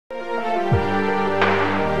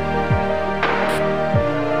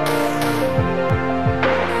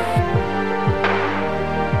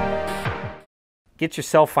get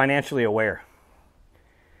yourself financially aware.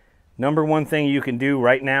 Number one thing you can do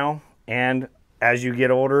right now and as you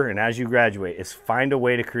get older and as you graduate is find a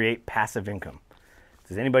way to create passive income.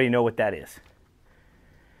 Does anybody know what that is?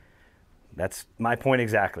 That's my point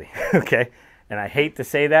exactly, okay? And I hate to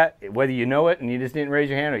say that, whether you know it and you just didn't raise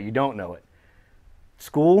your hand or you don't know it.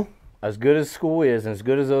 School, as good as school is and as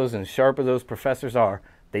good as those and sharp as those professors are,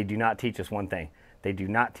 they do not teach us one thing. They do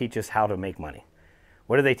not teach us how to make money.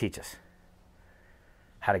 What do they teach us?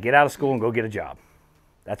 How to get out of school and go get a job.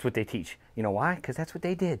 That's what they teach. You know why? Because that's what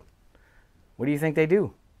they did. What do you think they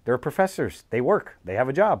do? They're professors. They work. They have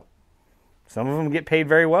a job. Some of them get paid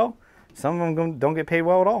very well. Some of them don't get paid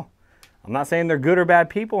well at all. I'm not saying they're good or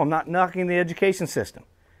bad people. I'm not knocking the education system.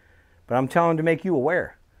 But I'm telling to make you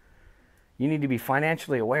aware. You need to be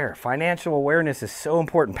financially aware. Financial awareness is so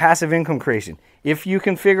important. Passive income creation. If you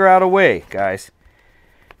can figure out a way, guys,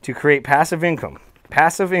 to create passive income.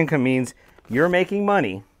 Passive income means you're making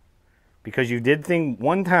money because you did thing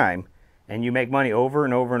one time and you make money over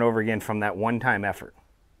and over and over again from that one-time effort.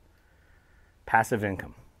 Passive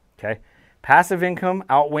income, okay? Passive income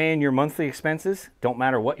outweighing your monthly expenses, don't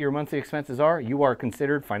matter what your monthly expenses are, you are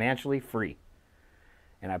considered financially free.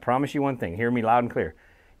 And I promise you one thing, hear me loud and clear,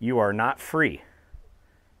 you are not free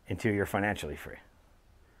until you're financially free.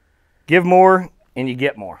 Give more and you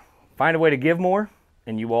get more. Find a way to give more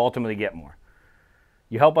and you will ultimately get more.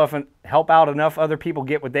 You help out enough other people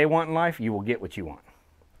get what they want in life, you will get what you want.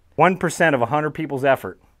 1% of 100 people's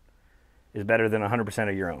effort is better than 100%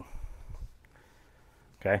 of your own.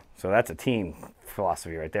 Okay, so that's a team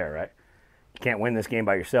philosophy right there, right? You can't win this game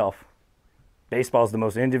by yourself. Baseball is the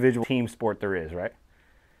most individual team sport there is, right?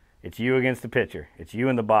 It's you against the pitcher. It's you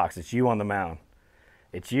in the box. It's you on the mound.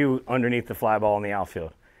 It's you underneath the fly ball in the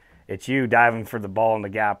outfield. It's you diving for the ball in the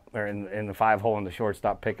gap or in the 5-hole in the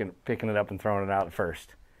shortstop, picking it up and throwing it out at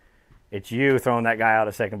first. It's you throwing that guy out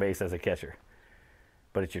at second base as a catcher.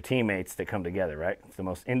 But it's your teammates that come together, right? It's the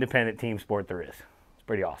most independent team sport there is. It's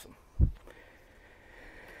pretty awesome.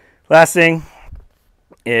 Last thing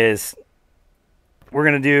is we're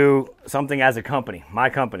going to do something as a company, my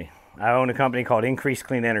company. I own a company called Increase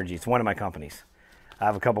Clean Energy. It's one of my companies. I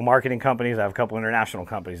have a couple marketing companies. I have a couple international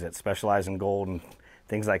companies that specialize in gold and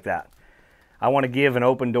things like that. I want to give an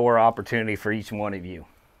open door opportunity for each one of you.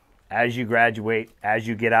 As you graduate, as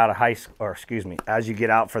you get out of high school, or excuse me, as you get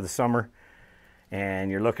out for the summer and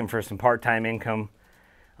you're looking for some part-time income,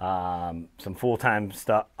 some full-time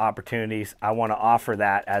opportunities, I want to offer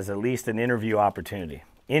that as at least an interview opportunity,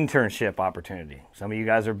 internship opportunity. Some of you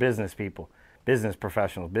guys are business people, business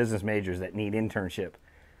professionals, business majors that need internship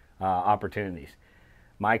opportunities.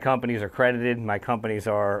 My companies are accredited. My companies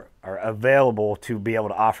are available to be able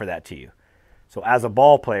to offer that to you. So as a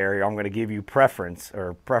ball player, I'm going to give you preference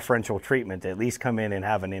or preferential treatment to at least come in and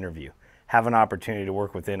have an interview, have an opportunity to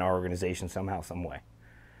work within our organization somehow, some way.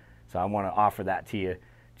 So I want to offer that to you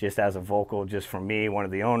just as a vocal, just from me, one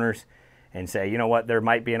of the owners, and say, you know what, there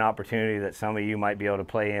might be an opportunity that some of you might be able to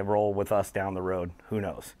play a role with us down the road. Who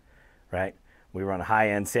knows, right? We run a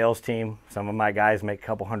high-end sales team. Some of my guys make a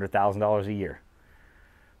couple $100,000 a year,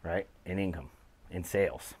 right, in income, in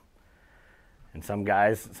sales. And some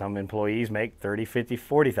guys, some employees make $30,000,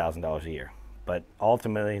 $50,000, $40,000 a year. But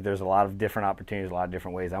ultimately, there's a lot of different opportunities, a lot of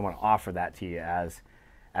different ways. I want to offer that to you as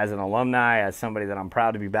an alumni, as somebody that I'm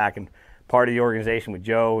proud to be back in part of the organization with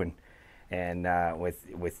Joe and with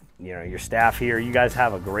you know, your staff here. You guys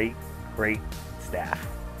have a great staff.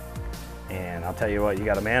 And I'll tell you what, you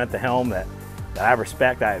got a man at the helm that I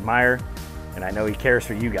respect, I admire, and I know he cares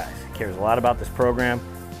for you guys. He cares a lot about this program.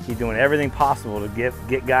 He's doing everything possible to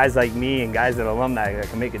get guys like me and guys that are alumni that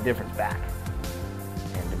can make a difference back.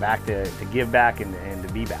 And to give back and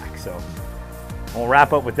to be back. So we'll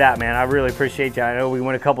wrap up with that, man. I really appreciate you. I know we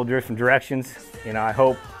went a couple different directions. You know, I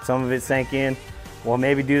hope some of it sank in. We'll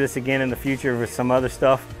maybe do this again in the future with some other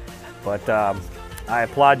stuff. But I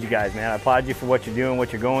applaud you guys, man. I applaud you for what you're doing,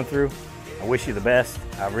 what you're going through. I wish you the best.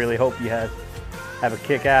 I really hope you have a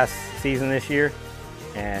kick-ass season this year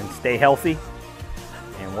and stay healthy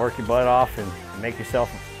and work your butt off and make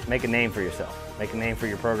a name for yourself. Make a name for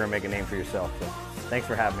your program, make a name for yourself. So thanks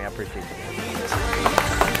for having me. I appreciate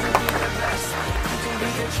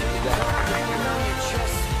you.